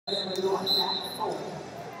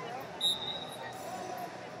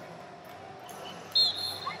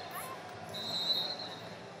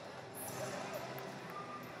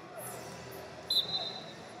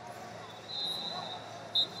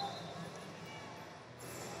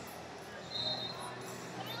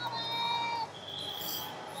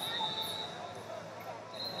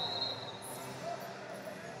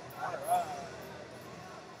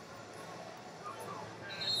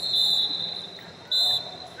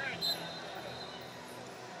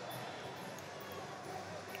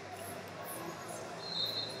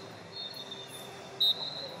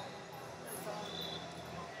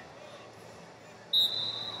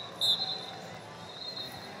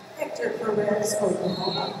Perez,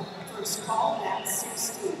 Oklahoma. First call, mat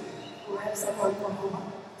 16. Perez of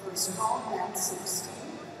Oklahoma. First call, mat 16.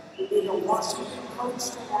 We need a Washington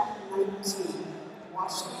coach to mat 19.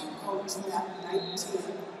 Washington coach to mat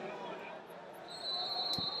 19.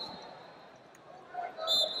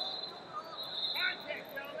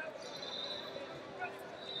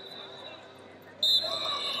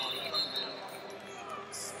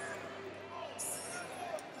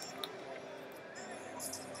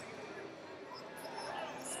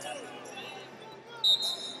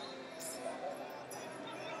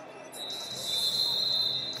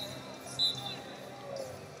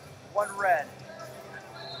 One red.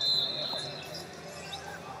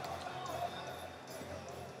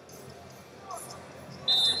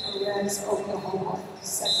 Perez, Oklahoma.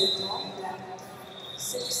 Second call, mat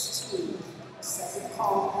 16. Second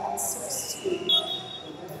call, mat 16.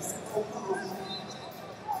 Perez, Oklahoma.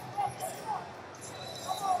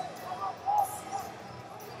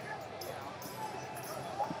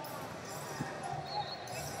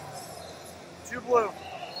 Two blue.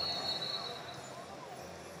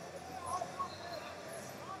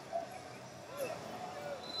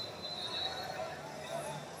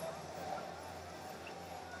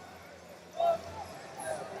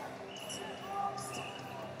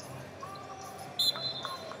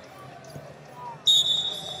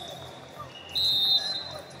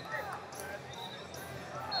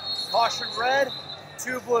 Caution red,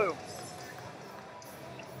 two blue.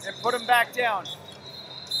 And put them back down.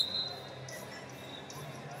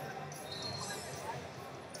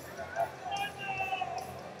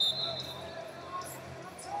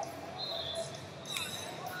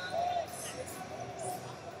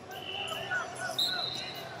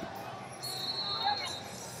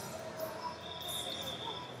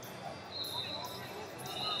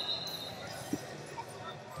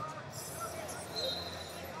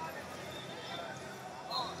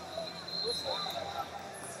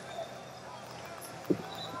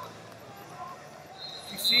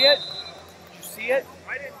 See it? Did you see it?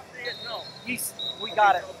 I didn't see it, no. We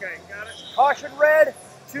got it. Okay, got it. Caution red,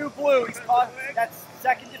 two blue. He's caught. That's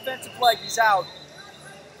second defensive leg. He's out.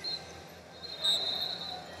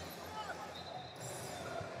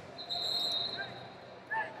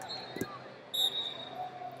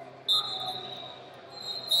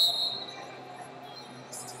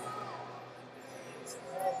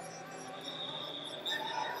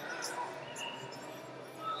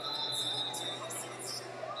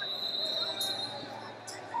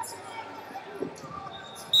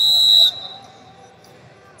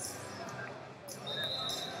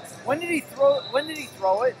 When did he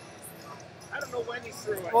throw it? I don't know when he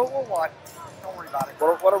threw it. Well, we'll watch. Don't worry about it.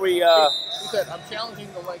 What are we? He said, I'm challenging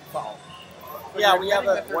the leg foul. So yeah, we have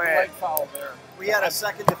a leg foul there. We had a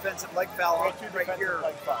second defensive leg foul right here.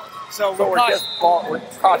 Leg foul. So we're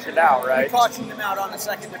cautioned out, right? We cautioned him out on the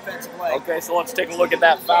second defensive leg. Okay, so let's take a look at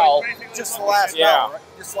that foul. Just the last Yeah. foul. Right?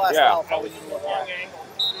 Just the last foul. Probably need to look at.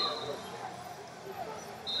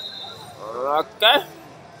 Okay.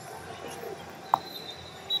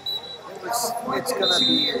 It's going to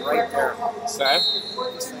be right there. Okay.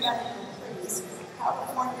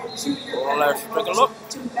 Well, let's take a look.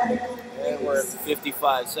 And we're at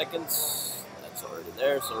 55 seconds. That's already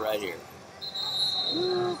there, so right here.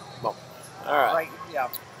 Boom. All right. Right, yeah.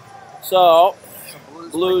 So,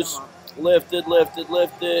 blues lifted.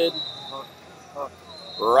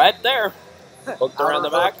 Right there. Hooked around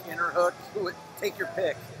the back. Inner hook. Take your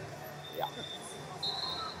pick. Yeah.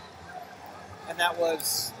 And that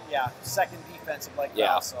was, second defensive leg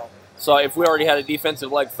Yeah. foul. So if we already had a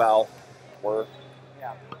defensive leg foul, we're...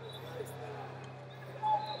 Yeah.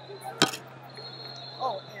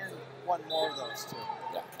 Oh, and one more of those, too.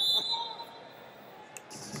 Yeah.